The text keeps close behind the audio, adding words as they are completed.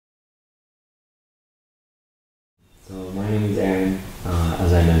My name is Aaron,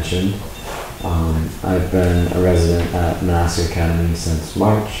 as I mentioned. I've been a resident at Monastic Academy since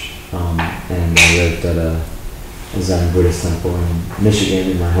March, and I lived at a Zen Buddhist temple in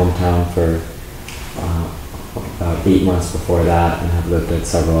Michigan, in my hometown, for about 8 months before that, and have lived at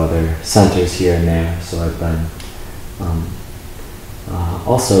several other centers here and there. So I've been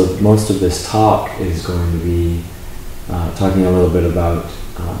also, most of this talk is going to be talking a little bit about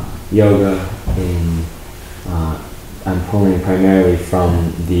yoga. I'm pulling primarily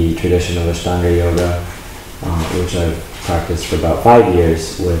from the tradition of ashtanga yoga, which I've practiced for about 5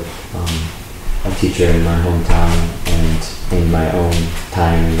 years with a teacher in my hometown and in my own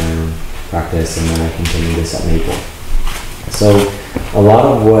time, in my own practice, and then I continue this at Maple. So a lot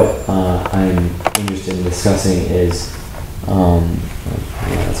of what I'm interested in discussing is, yeah,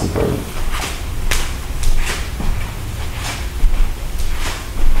 that's important,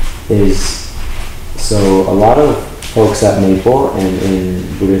 so a lot of folks at Maple and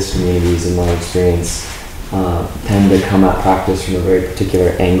in Buddhist communities, in my experience, tend to come at practice from a very particular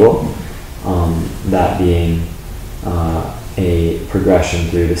angle, that being a progression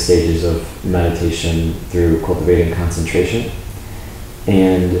through the stages of meditation through cultivating concentration.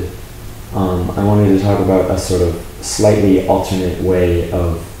 And I wanted to talk about a sort of slightly alternate way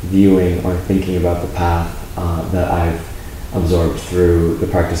of viewing or thinking about the path that I've absorbed through the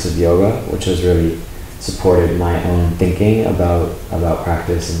practice of yoga, which has really supported my own thinking about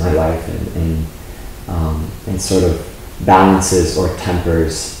practice in my life, and sort of balances or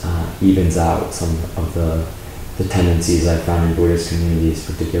tempers, evens out some of the tendencies I found in Buddhist communities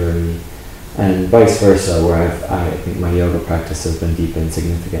particularly, and vice versa, where I think my yoga practice has been deepened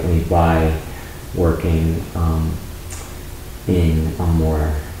significantly by working in a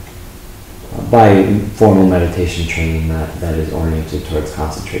more by formal meditation training that is oriented towards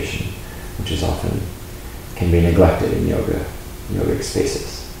concentration, which is often can be neglected in yogic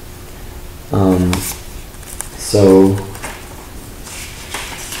spaces. So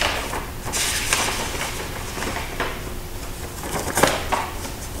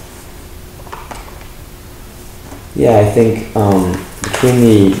yeah, I think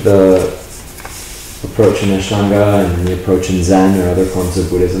between the approach in Ashtanga and the approach in Zen or other forms of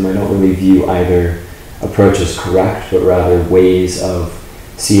Buddhism, I don't really view either approach as correct, but rather ways of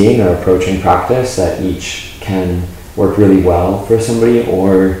seeing or approaching practice that each can work really well for somebody,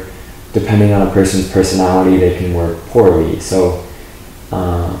 or depending on a person's personality, they can work poorly. So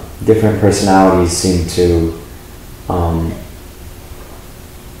different personalities seem to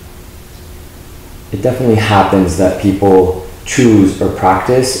it definitely happens that people choose or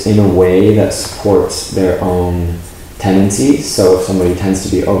practice in a way that supports their own tendencies. So if somebody tends to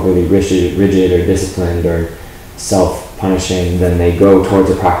be overly rigid or disciplined or self-punishing, then they go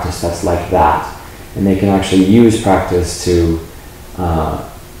towards a practice that's like that. And they can actually use practice to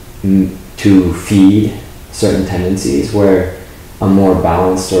feed certain tendencies, where a more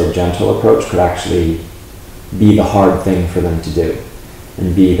balanced or gentle approach could actually be the hard thing for them to do,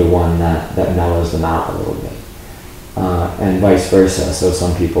 and be the one that mellows them out a little bit. And vice versa. So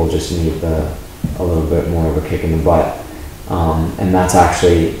some people just need a little bit more of a kick in the butt. And that's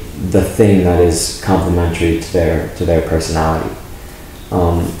actually the thing that is complementary to their personality.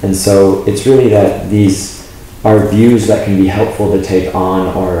 And so it's really that these are views that can be helpful to take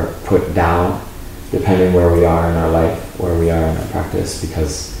on or put down, depending where we are in our life, where we are in our practice,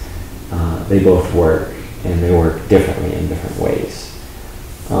 because they both work, and they work differently in different ways.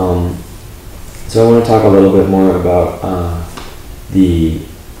 So I want to talk a little bit more about the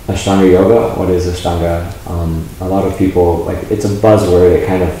Ashtanga yoga. What is Ashtanga? A lot of people, it's a buzzword, it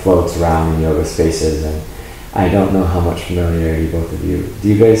kind of floats around in yoga spaces, and I don't know how much familiarity both of you. Do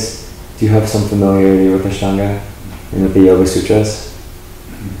you have some familiarity with Ashtanga and with the Yoga Sutras?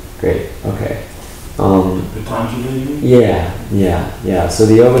 Great, okay. Patanjali? Yeah. So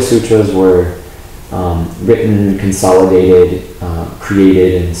the Yoga Sutras were written, consolidated,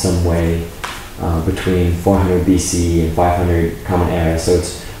 created in some way between 400 BC and 500 Common Era. So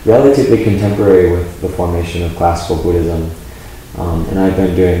it's relatively contemporary with the formation of classical Buddhism. And I've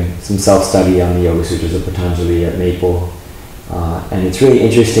been doing some self-study on the Yoga Sutras of Patanjali at Maple. And it's really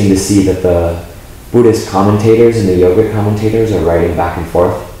interesting to see that the Buddhist commentators and the yogic commentators are writing back and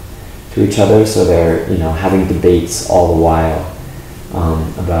forth to each other. So they're having debates all the while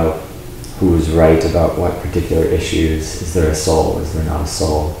about who is right about what particular issues. Is there a soul? Is there not a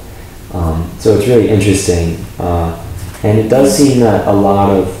soul? So it's really interesting. And it does seem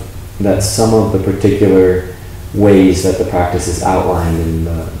that some of the particular ways that the practice is outlined in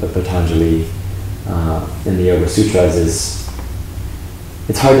the Patanjali, in the Yoga Sutras,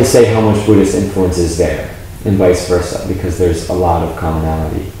 it's hard to say how much Buddhist influence is there. and vice versa, because there's a lot of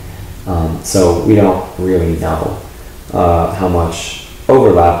commonality. So we don't really know how much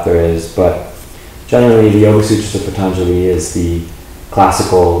overlap there is, but generally the Yoga Sutras of Patanjali is the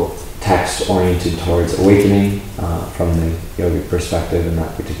classical text oriented towards awakening from the yogic perspective in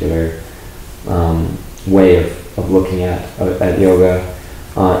that particular way of looking at yoga.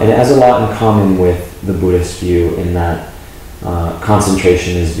 And it has a lot in common with the Buddhist view in that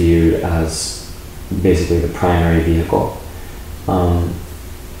concentration is viewed as basically the primary vehicle.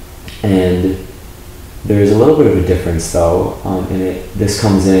 And there's a little bit of a difference though, and this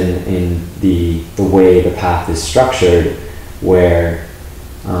comes in the way the path is structured, where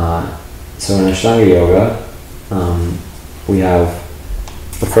so in Ashtanga Yoga, we have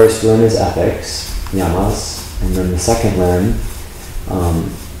the first limb is ethics, yamas, and then the second limb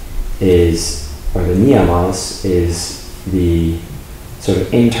or the niyamas is the sort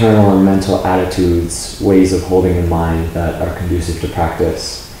of internal and mental attitudes, ways of holding the mind that are conducive to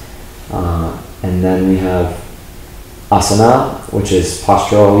practice. And then we have asana, which is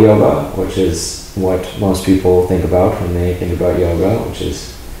postural yoga, which is what most people think about when they think about yoga, which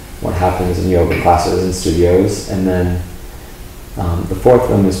is what happens in yoga classes and studios. And then the fourth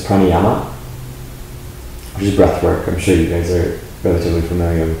one is pranayama, which is breath work. I'm sure you guys are relatively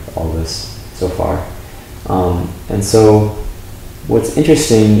familiar with all this so far. And so what's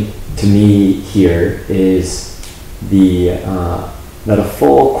interesting to me here is that a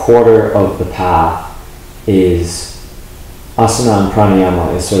full quarter of the path is asana and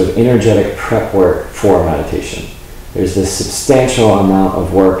pranayama, is sort of energetic prep work for meditation. There's this substantial amount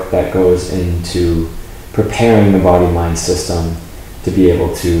of work that goes into preparing the body-mind system to be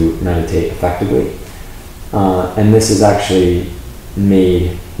able to meditate effectively. And this is actually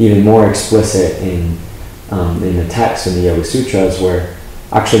made even more explicit in the text in the Yoga Sutras, where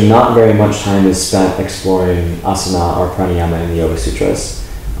actually not very much time is spent exploring asana or pranayama in the Yoga Sutras.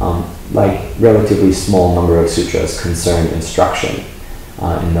 Like relatively small number of sutras concern instruction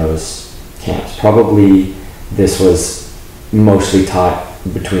in those camps. Probably this was mostly taught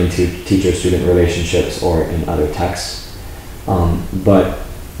between teacher-student relationships or in other texts. But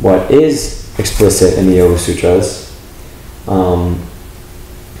what is explicit in the Yoga Sutras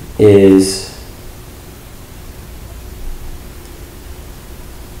is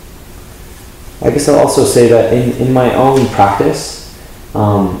I guess I'll also say that in my own practice,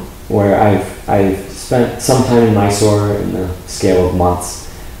 where I've spent some time in Mysore in the scale of months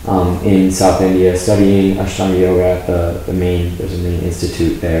in South India studying Ashtanga Yoga at there's a main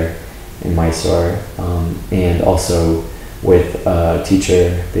institute there in Mysore, and also with a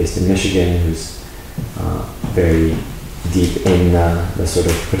teacher based in Michigan who's very deep in the sort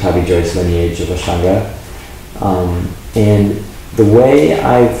of Pattabhi Jois lineage of Ashtanga. And the way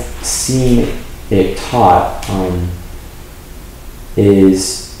I've seen it taught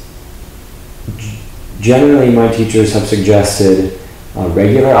is generally my teachers have suggested a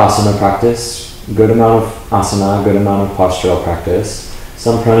regular asana practice, good amount of asana, good amount of postural practice,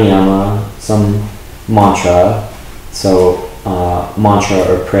 some pranayama, some mantra, so mantra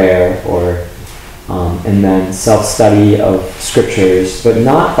or prayer, or and then self-study of scriptures, but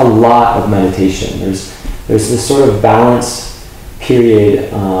not a lot of meditation. There's this sort of balanced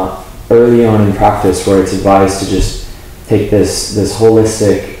period early on in practice where it's advised to just take this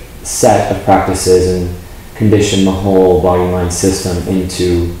holistic set of practices and condition the whole body-mind system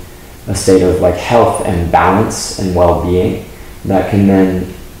into a state of like health and balance and well-being that can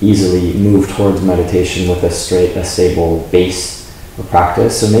then easily move towards meditation with a stable base of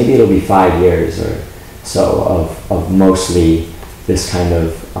practice. So maybe it'll be 5 years or so of mostly this kind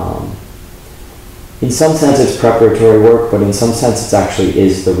of in some sense it's preparatory work, but in some sense it actually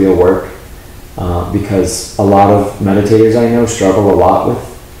is the real work, because a lot of meditators I know struggle a lot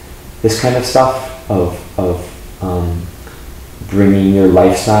with this kind of stuff of bringing your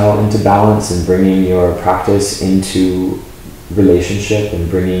lifestyle into balance and bringing your practice into relationship and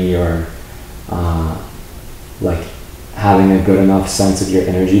bringing your like having a good enough sense of your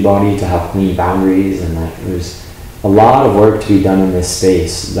energy body to have clean boundaries, and like there's a lot of work to be done in this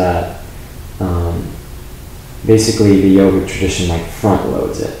space that basically the yogic tradition like front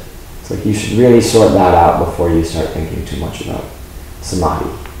loads it. It's like you should really sort that out before you start thinking too much about samadhi.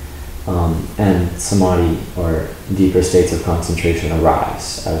 And samadhi or deeper states of concentration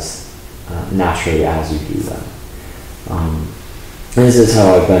arise as naturally as you do them. And this is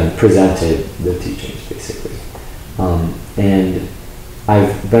how I've been presented the teachings basically. And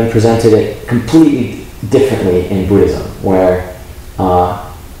I've been presented it completely differently in Buddhism, where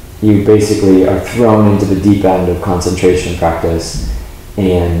you basically are thrown into the deep end of concentration practice,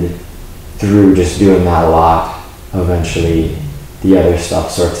 and through just doing that a lot, eventually the other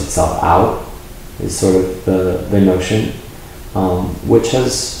stuff sorts itself out, is sort of the notion, which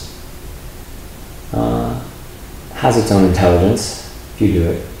has its own intelligence if you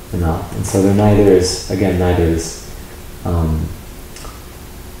do it enough. And so neither is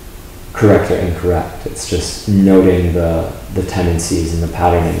correct or incorrect. It's just noting the tendencies and the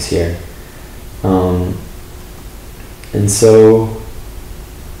patternings here. And so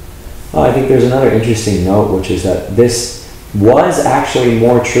I think there's another interesting note, which is that this was actually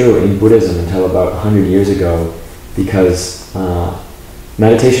more true in Buddhism until about 100 years ago, because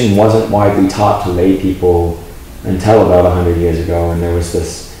meditation wasn't widely taught to lay people until about 100 years ago, and there was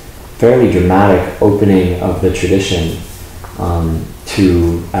this fairly dramatic opening of the tradition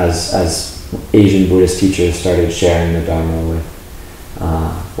to as Asian Buddhist teachers started sharing the Dharma with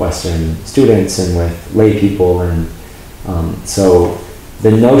Western students and with lay people, and so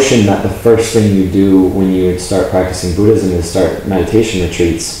the notion that the first thing you do when you start practicing Buddhism is start meditation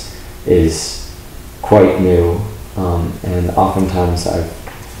retreats is quite new, and oftentimes I've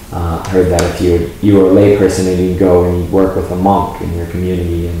heard that if you were a lay person and you'd go and you'd work with a monk in your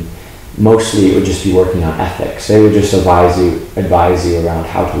community, and mostly it would just be working on ethics. They would just advise you around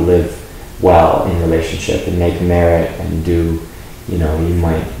how to live well in relationship and make merit and do, you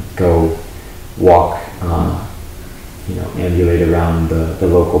might go walk, ambulate around the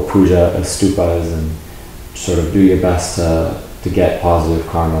local puja stupas and sort of do your best to get positive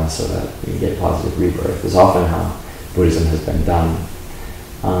karma so that you get positive rebirth, is often how Buddhism has been done.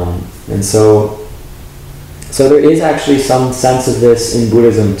 And so there is actually some sense of this in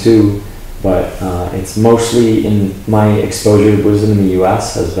Buddhism too, but it's mostly, in my exposure to Buddhism in the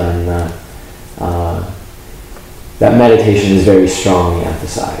US, has been that meditation is very strongly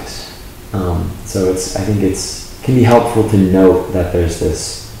emphasized. So I think it can be helpful to note that there's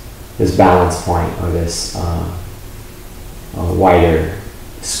this balance point, or this wider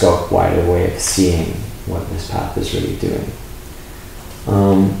scope, wider way of seeing what this path is really doing.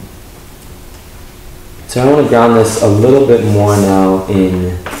 So I want to ground this a little bit more now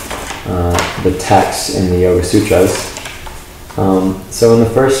in the text in the Yoga Sutras. So in the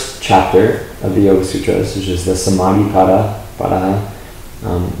first chapter of the Yoga Sutras, which is the Samadhi Pada,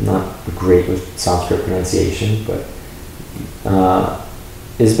 not great with Sanskrit pronunciation, but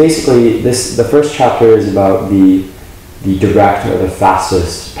is basically this. The first chapter is about the direct or the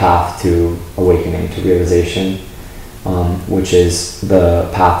fastest path to awakening, to realization, which is the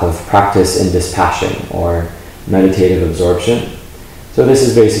path of practice in dispassion, or meditative absorption. So this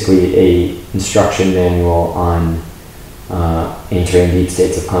is basically a instruction manual on entering deep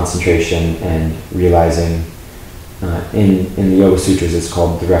states of concentration and realizing. In the Yoga Sutras, it's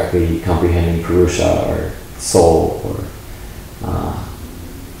called directly comprehending Purusha, or soul, or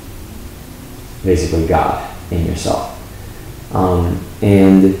basically God in yourself.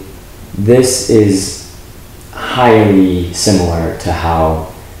 And this is highly similar to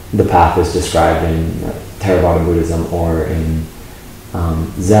how the path is described in Theravada Buddhism or in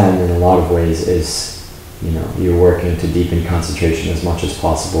Zen. In a lot of ways, is you're working to deepen concentration as much as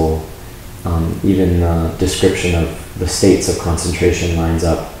possible. Even the description of the states of concentration lines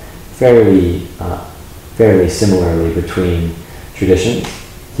up fairly similarly between traditions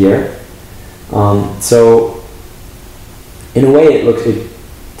here. So in a way,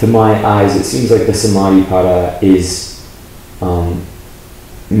 to my eyes, it seems like the Samadhi Pada is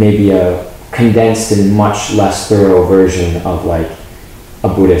maybe a condensed and much less thorough version of like a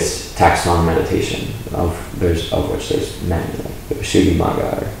Buddhist text on meditation, of which there's many, like the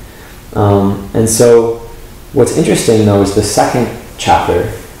Visuddhimagga. And so what's interesting though is the second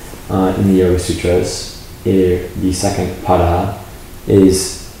chapter in the Yoga Sutras, the second pada,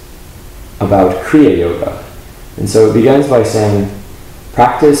 is about Kriya Yoga. And so it begins by saying,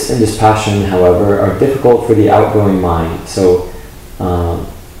 practice and dispassion, however, are difficult for the outgoing mind. So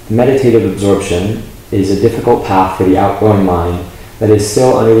meditative absorption is a difficult path for the outgoing mind that is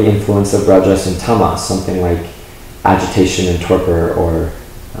still under the influence of rajas and tamas, something like agitation and torpor, or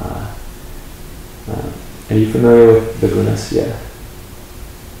are you familiar with the gunas? Yeah.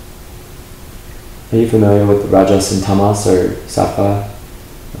 Are you familiar with rajas and tamas, or sattva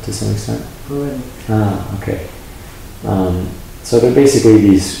to some extent? Okay. So they're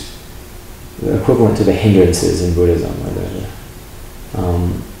basically the equivalent to the hindrances in Buddhism.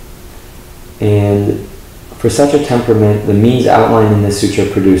 And for such a temperament, the means outlined in this sutra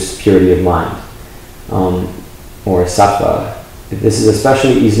produce purity of mind, or sattva. This is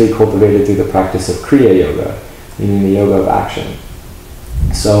especially easily cultivated through the practice of Kriya Yoga, meaning the yoga of action.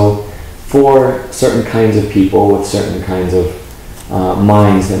 So for certain kinds of people with certain kinds of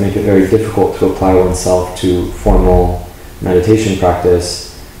minds that make it very difficult to apply oneself to formal meditation practice,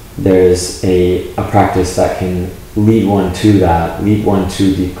 there's a practice that can lead one to that, lead one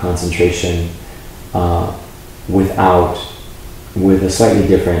to deep concentration with a slightly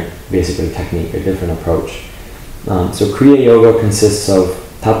different, basically, technique, a different approach. So Kriya Yoga consists of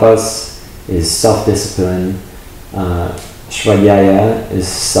tapas, is self-discipline, Svadhyaya is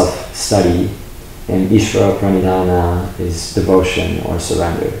self-study, and Isvara-Pranidhana is devotion or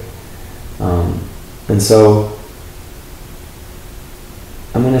surrender. And so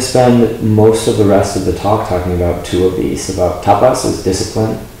I'm going to spend most of the rest of the talk talking about two of these, about tapas is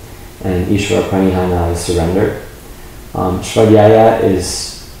discipline, and Isvara-Pranidhana is surrender. Svadhyaya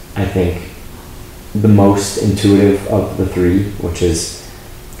is, I think, the most intuitive of the three, which is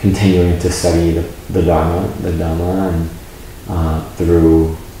continuing to study the Dharma, and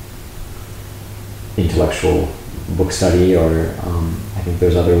through intellectual book study, or I think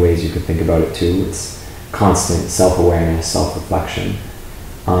there's other ways you could think about it too. It's constant self-awareness, self-reflection.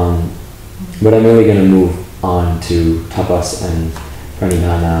 But I'm really going to move on to tapas and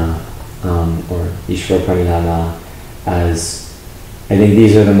pranidhana, or Isvara-Pranidhana, as I think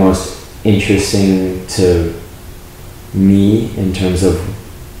these are the most interesting to me in terms of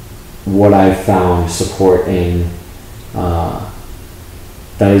what I've found support in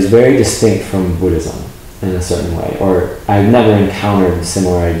that is very distinct from Buddhism in a certain way, or I've never encountered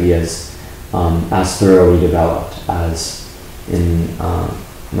similar ideas as thoroughly developed as in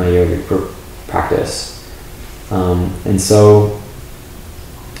my yogic practice. And so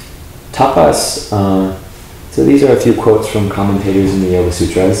tapas, so these are a few quotes from commentators in the Yoga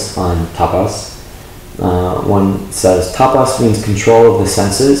Sutras on tapas. One says, tapas means control of the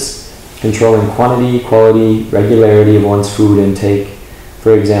senses, controlling quantity, quality, regularity of one's food intake.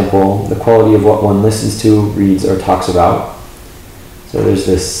 For example, the quality of what one listens to, reads, or talks about. So there's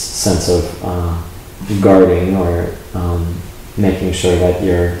this sense of guarding, or making sure that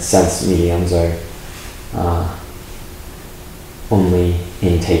your sense mediums are only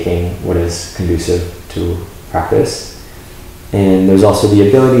intaking what is conducive to practice. And there's also the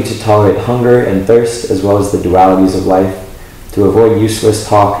ability to tolerate hunger and thirst, as well as the dualities of life, to avoid useless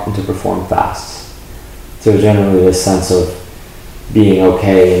talk, and to perform fasts. So generally this sense of being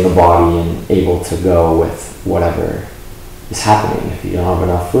okay in the body and able to go with whatever is happening. If you don't have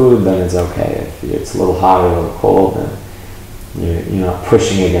enough food, then it's okay. If it's a little hot or a little cold, then you're not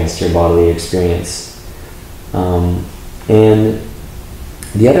pushing against your bodily experience. And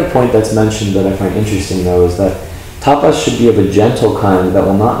the other point that's mentioned that I find interesting, though, is that tapas should be of a gentle kind that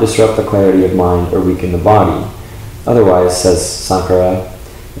will not disrupt the clarity of mind or weaken the body. Otherwise, says Sankara,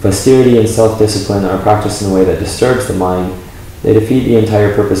 if austerity and self-discipline are practiced in a way that disturbs the mind, they defeat the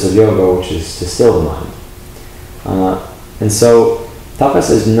entire purpose of yoga, which is to still the mind. And so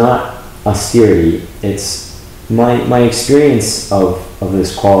tapas is not austerity. It's my experience of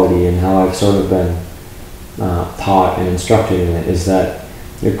this quality and how I've sort of been taught and instructed in it is that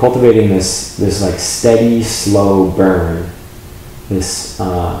you're cultivating this like steady, slow burn. This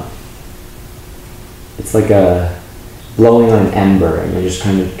it's like a blowing on an ember, and you're just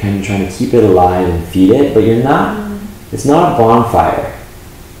kind of trying to keep it alive and feed it, but you're not. It's not a bonfire,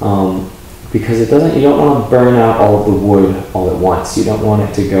 because you don't want to burn out all of the wood all at once. You don't want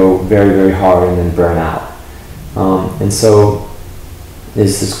it to go very, very hard and then burn out. And so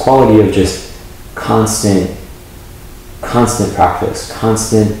there's this quality of just constant practice,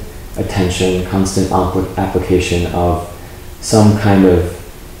 constant attention, constant application of some kind of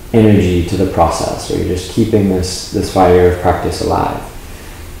energy to the process, where you're just keeping this fire of practice alive.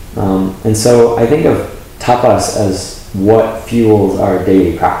 And so I think of tapas as what fuels our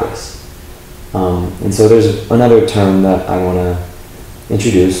daily practice. And so there's another term that I want to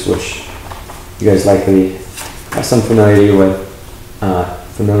introduce, which you guys likely have some familiarity with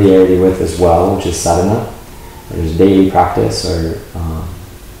as well, which is sadhana. There's daily practice, or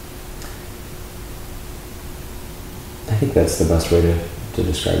I think that's the best way to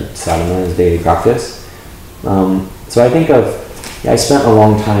describe sadhana, as daily practice. So I think I spent a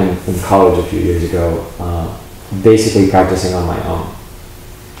long time in college a few years ago basically practicing on my own,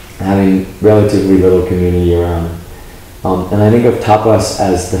 having relatively little community around. And I think of tapas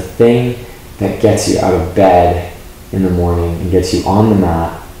as the thing that gets you out of bed in the morning and gets you on the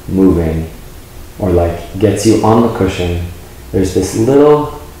mat moving, or like gets you on the cushion. There's this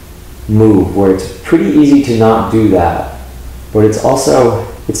little move where it's pretty easy to not do that, but it's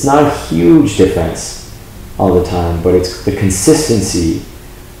not a huge difference all the time, but it's the consistency,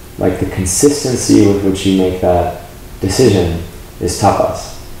 like the consistency with which you make that decision is tapas.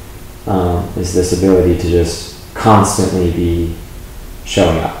 Is this ability to just constantly be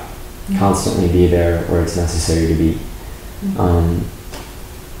showing up, constantly be there where it's necessary to be.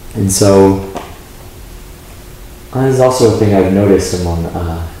 And so there's also a thing I've noticed among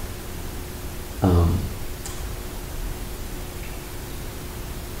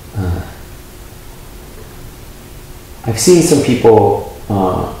I've seen some people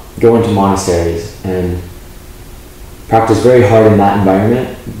go into monasteries and practice very hard in that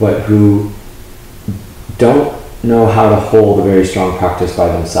environment, but who don't know how to hold a very strong practice by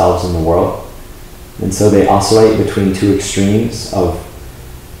themselves in the world. And so they oscillate between two extremes of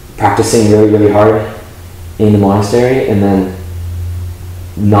practicing really, really hard in the monastery and then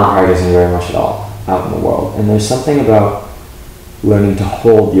not practicing very much at all out in the world. And there's something about learning to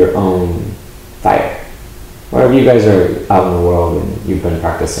hold your own fire. Wherever you guys are out in the world and you've been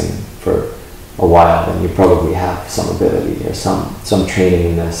practicing for a while, then you probably have some ability or some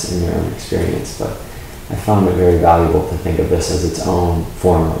training in this in your own experience. But I found it very valuable to think of this as its own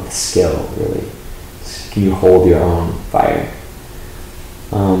form of skill, really. Can you hold your own fire?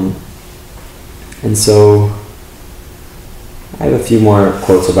 And so I have a few more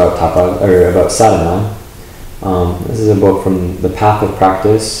quotes about Tapas, or about sadhana. This is a book from The Path of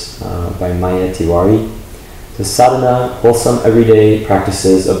Practice by Maya Tiwari. The sadhana, wholesome everyday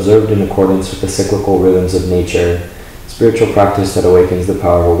practices observed in accordance with the cyclical rhythms of nature, spiritual practice that awakens the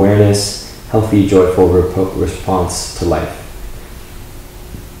power of awareness, healthy, joyful response to life.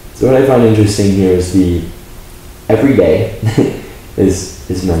 So what I find interesting here is the everyday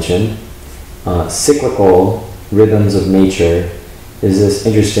is mentioned. Cyclical rhythms of nature is this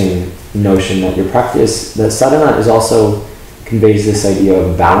interesting notion that your practice, that sadhana is also conveys this idea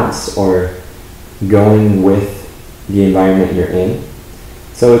of balance or going with the environment you're in.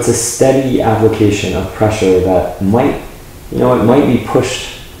 So it's a steady application of pressure that might, it might be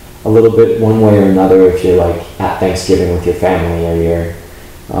pushed a little bit one way or another if you're like at Thanksgiving with your family or you're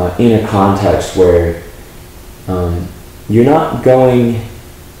in a context where you're not going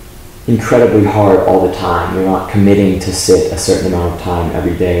incredibly hard all the time. You're not committing to sit a certain amount of time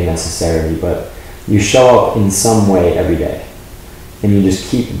every day necessarily, but you show up in some way every day. And you just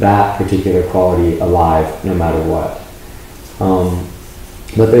keep that particular quality alive no matter what.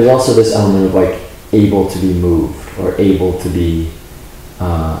 But there's also this element of like able to be moved or able to be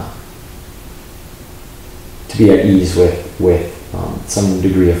at ease with some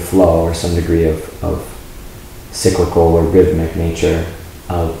degree of flow or some degree of cyclical or rhythmic nature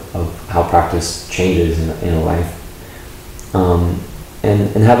of how practice changes in a life.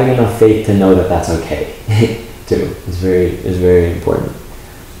 And having enough faith to know that that's okay too is very important.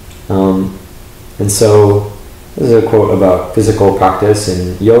 And so this is a quote about physical practice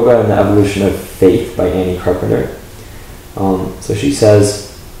in Yoga and the Evolution of Faith by Annie Carpenter. So she says,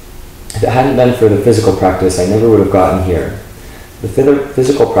 if it hadn't been for the physical practice, I never would have gotten here. The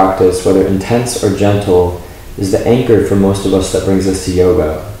physical practice, whether intense or gentle, is the anchor for most of us that brings us to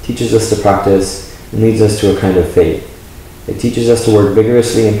yoga, teaches us to practice, and leads us to a kind of faith. It teaches us to work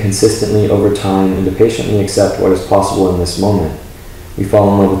vigorously and consistently over time and to patiently accept what is possible in this moment. We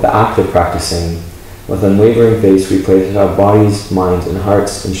fall in love with the act of practicing. With unwavering faith, we place our bodies, minds, and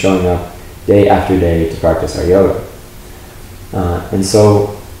hearts in showing up day after day to practice our yoga. And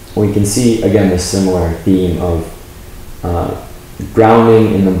so we can see, again, this similar theme of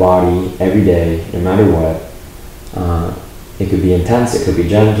grounding in the body every day, no matter what. It could be intense, it could be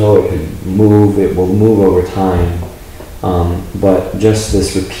gentle, it could move, it will move over time. But just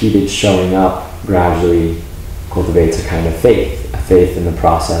this repeated showing up gradually cultivates a kind of faith, a faith in the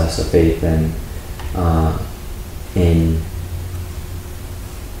process, a faith in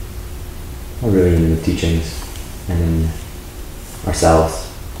the teachings and in ourselves.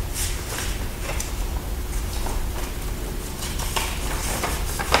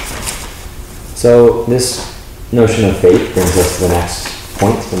 So this notion of faith brings us to the next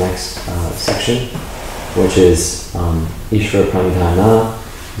point, the next section, which is Isvara-Pranidhana,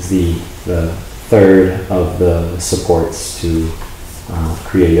 is the third of the supports to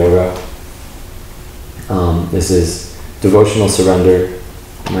Kriya Yoga. This is devotional surrender.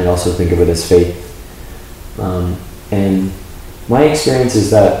 You might also think of it as faith. And my experience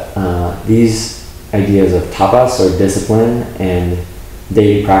is that these ideas of tapas, or discipline, and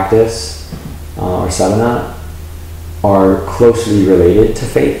daily practice, or sadhana, are closely related to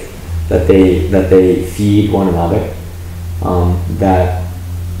faith, that they feed one another, that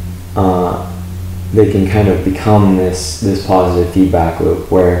they can kind of become this positive feedback loop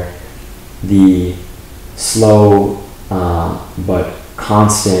where the slow but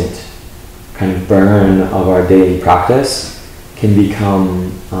constant kind of burn of our daily practice can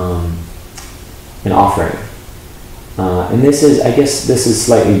become an offering. And this is, I guess, this is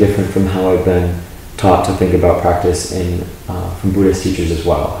slightly different from how I've been taught to think about practice from Buddhist teachers as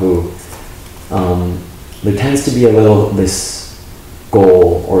well, who there tends to be a little this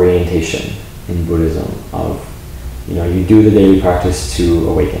goal orientation in Buddhism of, you do the daily practice to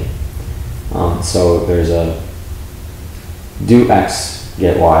awaken. So there's a do X,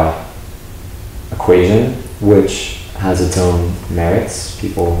 get Y equation, which has its own merits.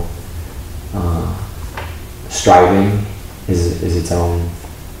 People striving is its own.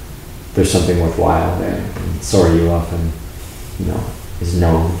 There's something worthwhile there. And Soryu often, is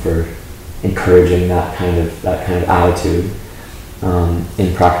known for encouraging that kind of attitude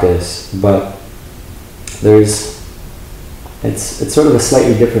in practice. But it's sort of a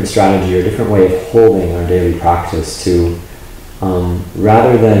slightly different strategy or different way of holding our daily practice to,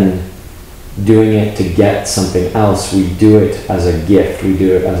 rather than doing it to get something else, we do it as a gift, we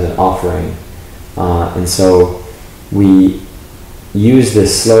do it as an offering. And so we use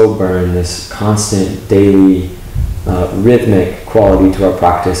this slow burn, this constant daily rhythmic quality to our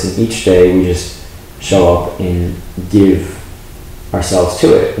practice, and each day we just show up and give ourselves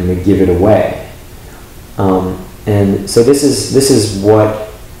to it, and we give it away. And so this is what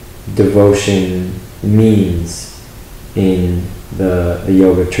devotion means in the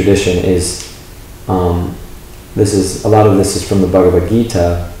yoga tradition. A lot of this is from the Bhagavad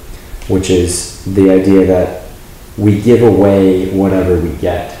Gita, which is the idea that we give away whatever we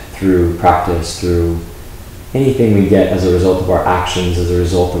get through practice, through anything we get as a result of our actions, as a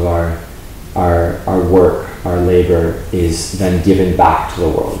result of our work, our labor, is then given back to the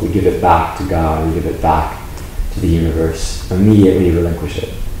world. We give it back to God, we give it back to the universe, immediately relinquish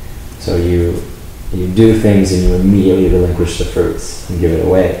it. So you do things and you immediately relinquish the fruits and give it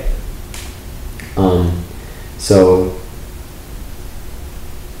away. So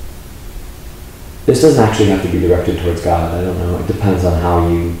this doesn't actually have to be directed towards God. I don't know. It depends on how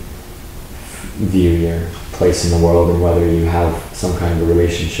you view your place in the world and whether you have some kind of a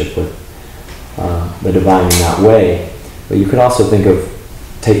relationship with the divine in that way. But you could also think of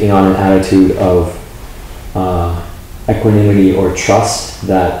taking on an attitude of equanimity or trust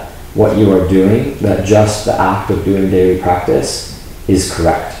that what you are doing, that just the act of doing daily practice is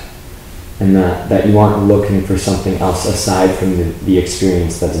correct, and that you aren't looking for something else aside from the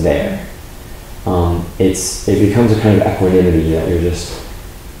experience that's there. It becomes a kind of equanimity that you're just,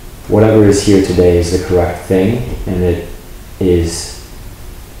 whatever is here today is the correct thing, and it is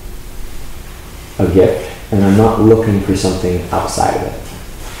a gift, and I'm not looking for something outside of it.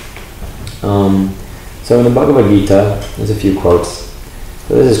 So in the Bhagavad Gita, there's a few quotes.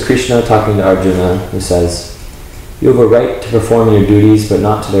 So this is Krishna talking to Arjuna, who says, "You have a right to perform your duties, but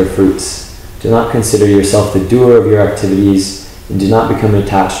not to their fruits. Do not consider yourself the doer of your activities, and do not become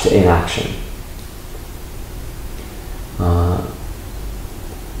attached to inaction."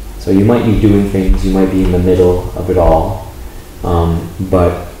 So you might be doing things, you might be in the middle of it all,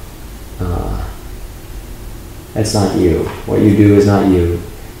 but it's not you. What you do is not you,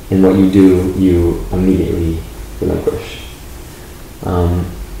 and what you do, you immediately relinquish.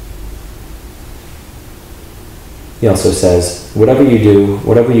 He also says, whatever you do,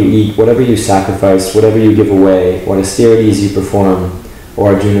 whatever you eat, whatever you sacrifice, whatever you give away, what austerities you perform, O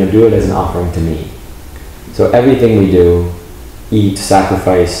Arjuna, do it as an offering to me. So everything we do, eat,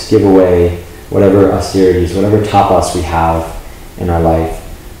 sacrifice, give away, whatever austerities, whatever tapas we have in our life,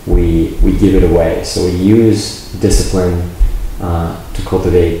 we give it away. So we use discipline to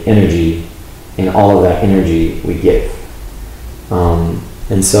cultivate energy, and all of that energy we give.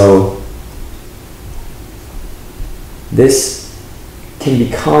 And so this can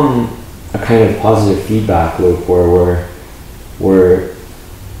become a kind of positive feedback loop where we're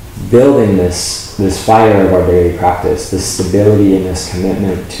building this fire of our daily practice, this stability and this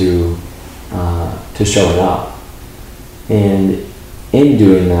commitment to showing up. And in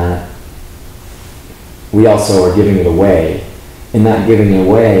doing that, we also are giving it away. And that giving it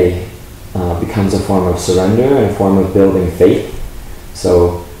away becomes a form of surrender and a form of building faith.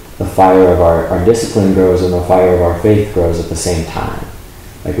 So the fire of our discipline grows and the fire of our faith grows at the same time.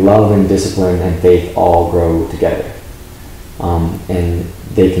 Like love and discipline and faith all grow together. And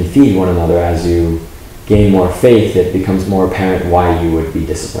they can feed one another. As you gain more faith, it becomes more apparent why you would be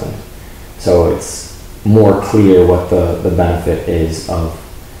disciplined. So it's more clear what the benefit is of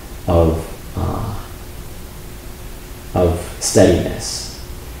steadiness.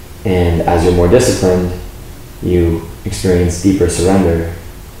 And as you're more disciplined, you experience deeper surrender,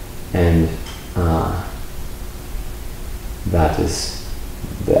 and that is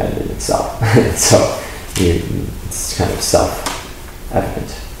the end in itself. So it's kind of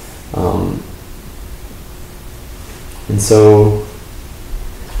self-evident. And so,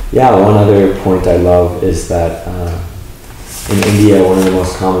 yeah, one other point I love is that in India, one of the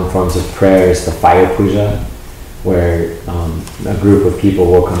most common forms of prayer is the fire puja, where a group of people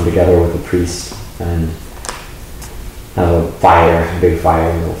will come together with a priest and have a fire, a big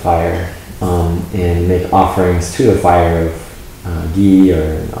fire, little fire, and make offerings to the fire of ghee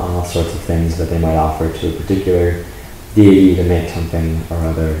or all sorts of things that they might offer to a particular deity to make something or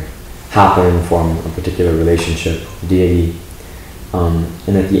other happen, form a particular relationship with the deity.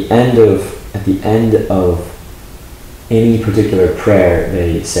 And at the end of any particular prayer,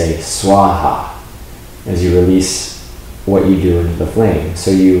 they say swaha as you release what you do into the flame. So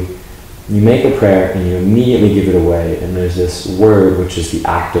you make a prayer and you immediately give it away, and there's this word which is the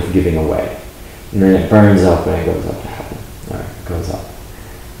act of giving away, and then it burns up and it goes up to heaven, or it goes up.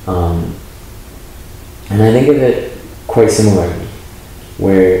 And I think of it quite similarly,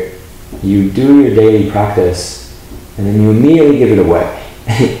 where you do your daily practice and then you immediately give it away.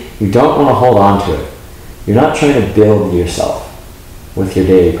 You don't want to hold on to it. You're not trying to build yourself with your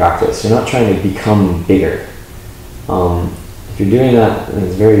daily practice. You're not trying to become bigger. If you're doing that, then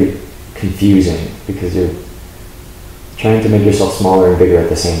it's very confusing, because you're trying to make yourself smaller and bigger at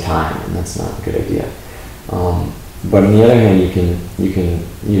the same time, and that's not a good idea. But on the other hand, you can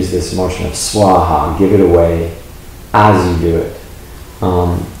use this motion of swaha, give it away as you do it,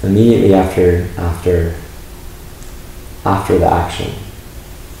 immediately after the action.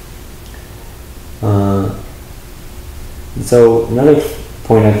 So another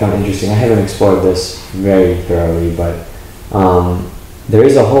point I found interesting, I haven't explored this very thoroughly, but there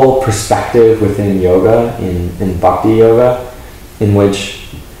is a whole perspective within yoga, in bhakti yoga, in which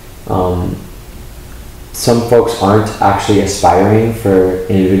some folks aren't actually aspiring for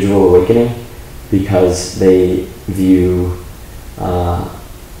individual awakening, because they view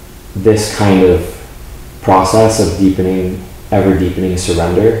this kind of process of ever deepening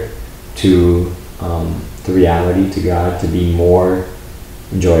surrender to the reality, to God, to be more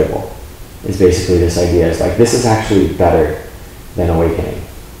enjoyable. Is basically this idea. It's like, this is actually better than awakening.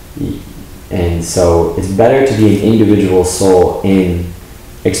 And so it's better to be an individual soul in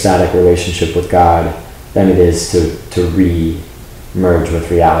ecstatic relationship with God than it is to re-merge with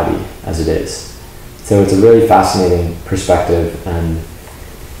reality as it is. So it's a really fascinating perspective, and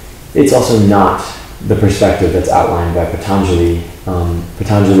it's also not the perspective that's outlined by Patanjali.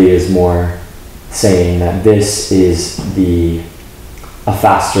 Patanjali is more saying that this is a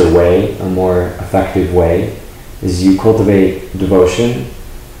faster way, a more effective way, is you cultivate devotion,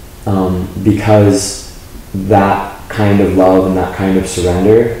 because that kind of love and that kind of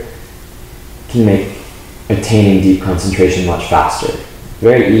surrender can make attaining deep concentration much faster.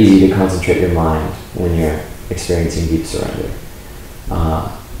 Very easy to concentrate your mind when you're experiencing deep surrender.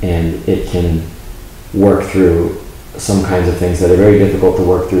 And it can work through some kinds of things that are very difficult to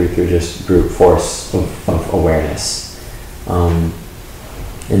work through just brute force of awareness.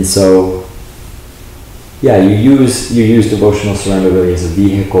 And so, yeah, you use devotional surrender really as a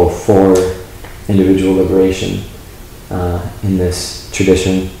vehicle for individual liberation in this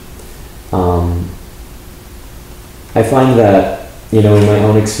tradition. I find that, in my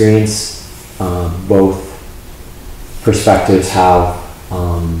own experience, both perspectives have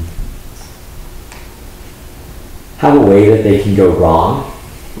a way that they can go wrong,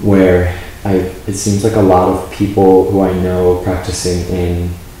 where it seems like a lot of people who I know practicing in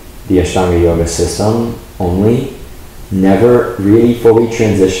the Ashtanga yoga system only never really fully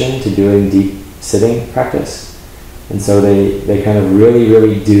transition to doing deep sitting practice. And so they kind of really,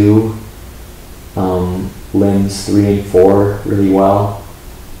 really do limbs 3 and 4 really well.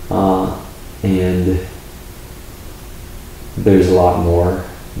 And there's a lot more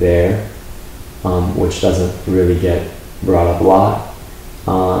there, which doesn't really get brought up a lot.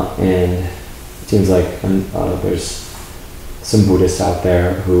 And it seems like there's some Buddhists out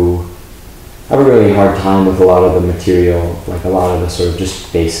there who have a really hard time with a lot of the material, like a lot of the sort of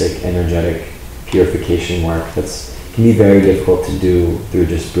just basic energetic purification work can be very difficult to do through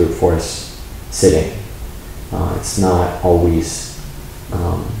just brute force sitting. It's not always,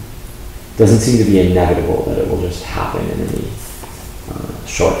 doesn't seem to be inevitable that it will just happen in any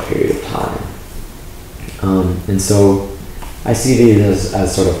short period of time. And so I see these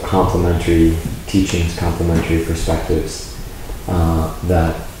as sort of complementary teachings, complementary perspectives,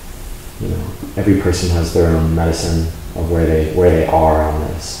 that every person has their own medicine of where they are on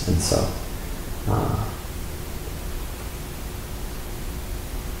this. And so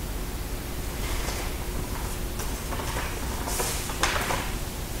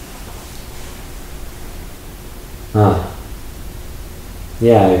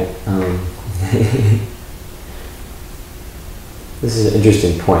yeah, this is an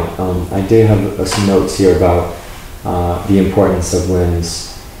interesting point. I do have some notes here about the importance of limbs,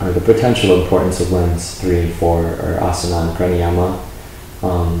 or the potential importance of limbs 3 and 4, or asana and pranayama.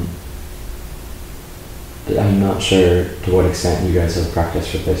 I'm not sure to what extent you guys have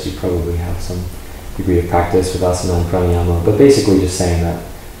practiced with this. You probably have some degree of practice with asana and pranayama, but basically just saying that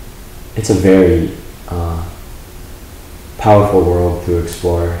it's a very powerful world to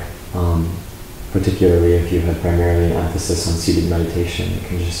explore, particularly if you have primarily an emphasis on seated meditation. It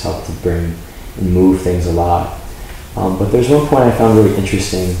can just help to bring and move things a lot. But there's one point I found really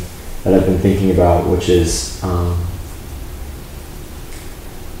interesting that I've been thinking about, which is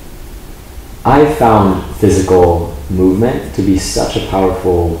I found physical movement to be such a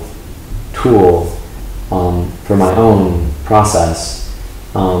powerful tool for my own process.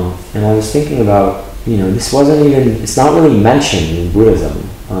 And I was thinking about, this wasn't even, it's not really mentioned in Buddhism.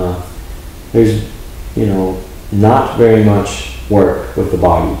 There's, not very much work with the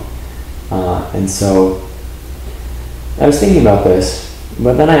body. And so I was thinking about this,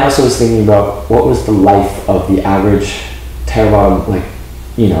 but then I also was thinking about what was the life of the average Theravada,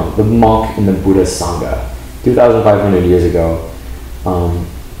 the monk in the Buddhist Sangha. 2,500 years ago,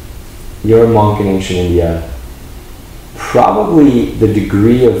 you're a monk in ancient India. Probably the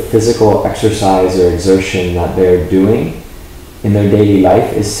degree of physical exercise or exertion that they're doing in their daily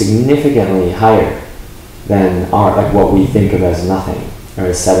life is significantly higher than what we think of as nothing or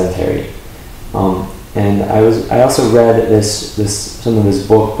as sedentary. And I also read some of this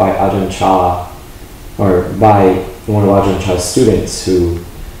book by Ajahn Chah, or by one of Ajahn Chah's students who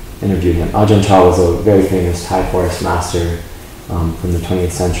interviewed him. Ajahn Chah was a very famous Thai forest master from the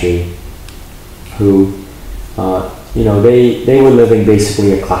 20th century who, they were living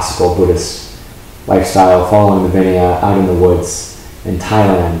basically a classical Buddhist lifestyle, following the Vinaya out in the woods in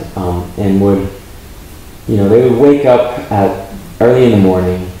Thailand, and they would wake up early in the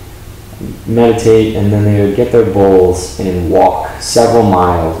morning, meditate, and then they would get their bowls and walk several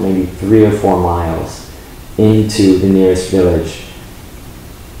miles, maybe 3 or 4 miles, into the nearest village,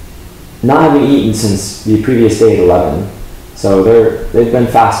 not having eaten since the previous day at 11. So they've been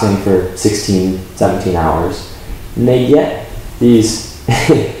fasting for 16, 17 hours, and they get these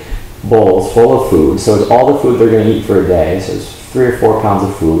bowls full of food. So it's all the food they're going to eat for a day. So it's 3 or 4 pounds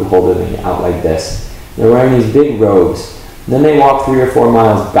of food, holding it out like this. They're wearing these big robes. And then they walk 3 or 4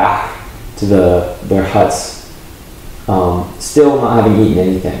 miles back to their huts, still not having eaten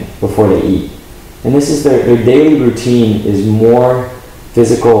anything before they eat. And this is their daily routine is more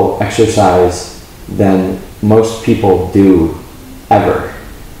physical exercise than most people do ever.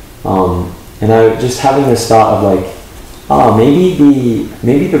 And I just having this thought of maybe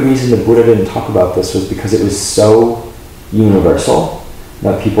the reason the Buddha didn't talk about this was because it was so universal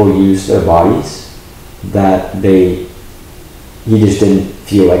that people used their bodies that he just didn't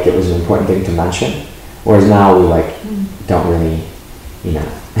feel like it was an important thing to mention. Whereas now we don't really,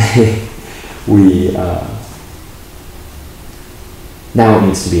 now it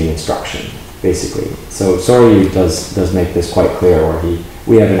needs to be an instruction, basically. So Soryu does make this quite clear, where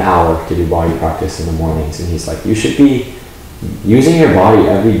we have an hour to do body practice in the mornings, and he's like, you should be using your body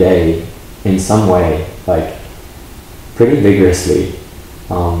every day in some way, pretty vigorously,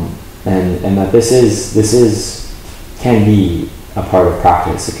 and that this can be a part of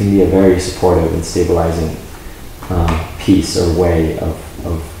practice. It can be a very supportive and stabilizing piece or way of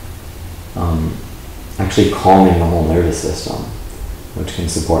actually calming the whole nervous system, which can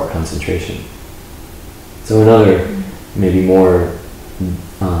support concentration. So another, maybe more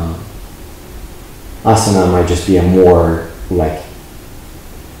asana might just be a more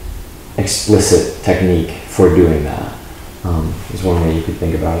explicit technique for doing that, is one way you could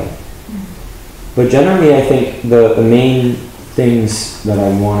think about it. But generally, I think the main things that I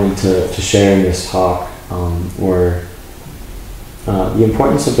wanted to share in this talk were the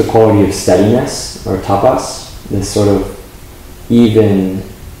importance of the quality of steadiness, or tapas, this sort of even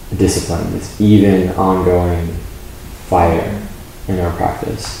discipline, this even ongoing fire in our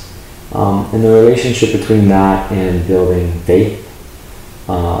practice. And the relationship between that and building faith,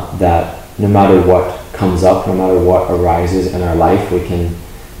 that no matter what comes up, no matter what arises in our life, we can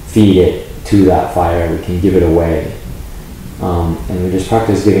feed it to that fire, we can give it away. And we just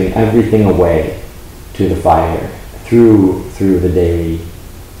practice giving everything away to the fire through the daily,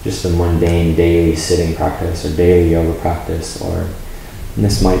 just the mundane daily sitting practice or daily yoga practice, and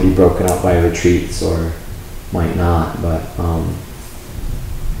this might be broken up by retreats or might not, but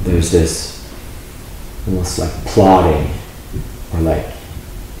there's this almost plodding, or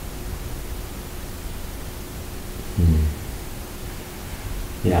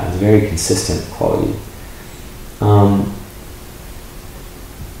it's a very consistent quality.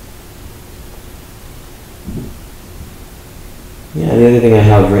 Yeah, the other thing I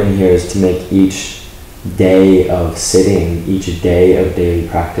have written here is to make each day of sitting, each day of daily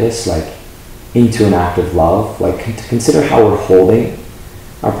practice, like into an act of love. Like to consider how we're holding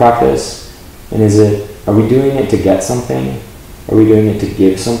our practice, and are we doing it to get something? Are we doing it to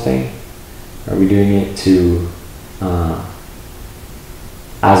give something? Are we doing it to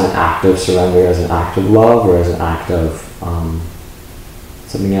as an act of surrender, as an act of love, or as an act of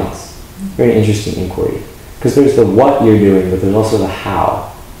something else? Very interesting inquiry. Because there's the what you're doing, but there's also the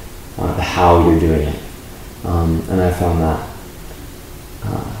how you're doing it. And I found that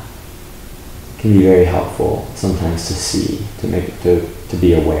can be very helpful sometimes to see, to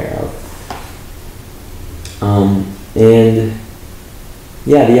be aware of. And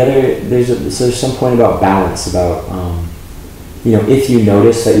yeah, there's some point about balance, about if you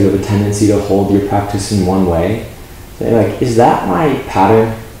notice that you have a tendency to hold your practice in one way, say like, is that my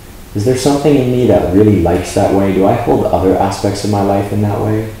pattern? Is there something in me that really likes that way? Do I hold other aspects of my life in that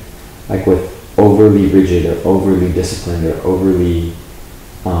way? Like with overly rigid or overly disciplined or overly,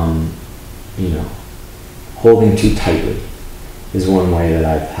 holding too tightly is one way that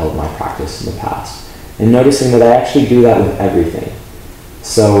I've held my practice in the past. And noticing that I actually do that with everything.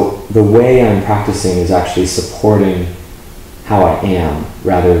 So the way I'm practicing is actually supporting how I am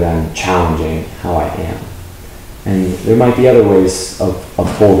rather than challenging how I am. And there might be other ways of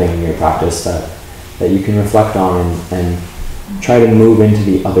holding your practice that you can reflect on and try to move into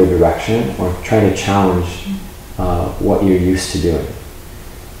the other direction, or try to challenge what you're used to doing.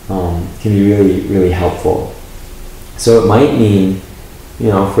 Can be really, really helpful. So it might mean,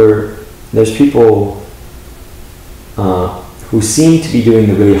 there's people who seem to be doing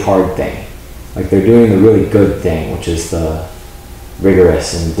the really hard thing. Like they're doing the really good thing, which is the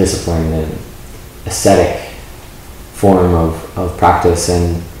rigorous and disciplined and ascetic form of practice.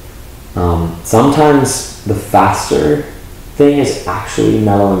 And sometimes the faster thing is actually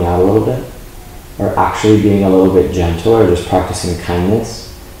mellowing out a little bit, or actually being a little bit gentle, or just practicing kindness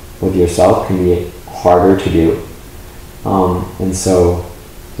with yourself can be harder to do. And so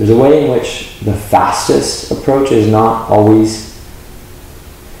there's a way in which the fastest approach is not always,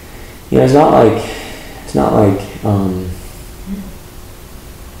 it's not like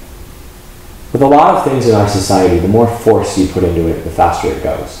with a lot of things in our society, the more force you put into it, the faster it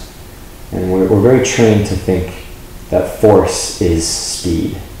goes. And we're very trained to think that force is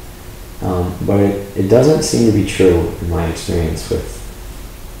speed. But it doesn't seem to be true in my experience with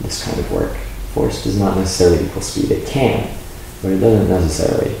this kind of work. Force does not necessarily equal speed. It can, but it doesn't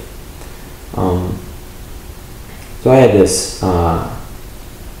necessarily. So I had this, I've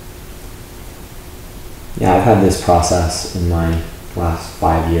had this process in my last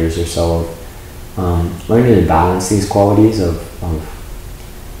 5 years or so of learning to balance these qualities of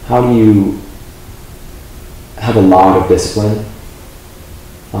how do you have a lot of discipline,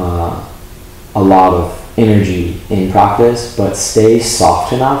 a lot of energy in practice, but stay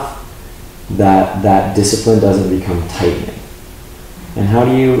soft enough that discipline doesn't become tightening. And how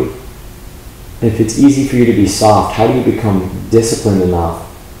do you, if it's easy for you to be soft, how do you become disciplined enough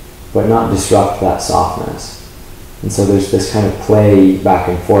but not disrupt that softness? And so there's this kind of play back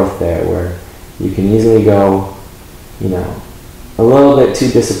and forth there where you can easily go, a little bit too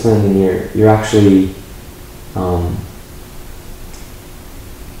disciplined, and you're actually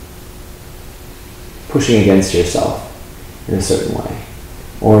pushing against yourself in a certain way.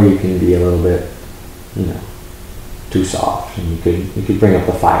 Or you can be a little bit, too soft, and you could bring up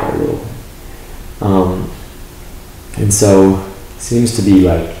the fire a little bit. And so it seems to be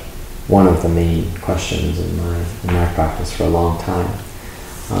like one of the main questions in my practice for a long time.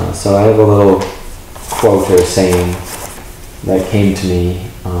 So I have a little quote or saying that came to me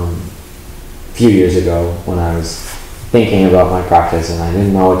a few years ago when I was thinking about my practice and I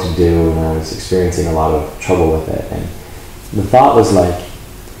didn't know what to do, and I was experiencing a lot of trouble with it. And the thought was like,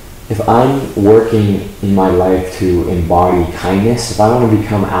 if I'm working in my life to embody kindness, if I want to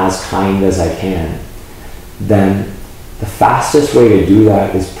become as kind as I can, then the fastest way to do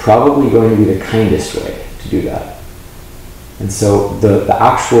that is probably going to be the kindest way to do that. And so the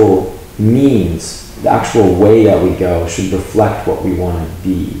actual means, the actual way that we go should reflect what we want to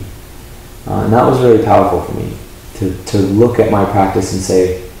be. And that was really powerful for me, to look at my practice and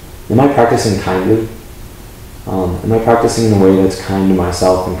say, am I practicing kindly? Am I practicing in a way that's kind to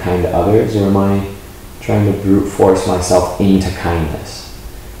myself and kind to others, or am I trying to brute force myself into kindness?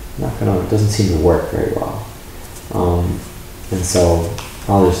 It doesn't seem to work very well. And so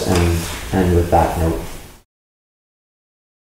I'll just end with that note.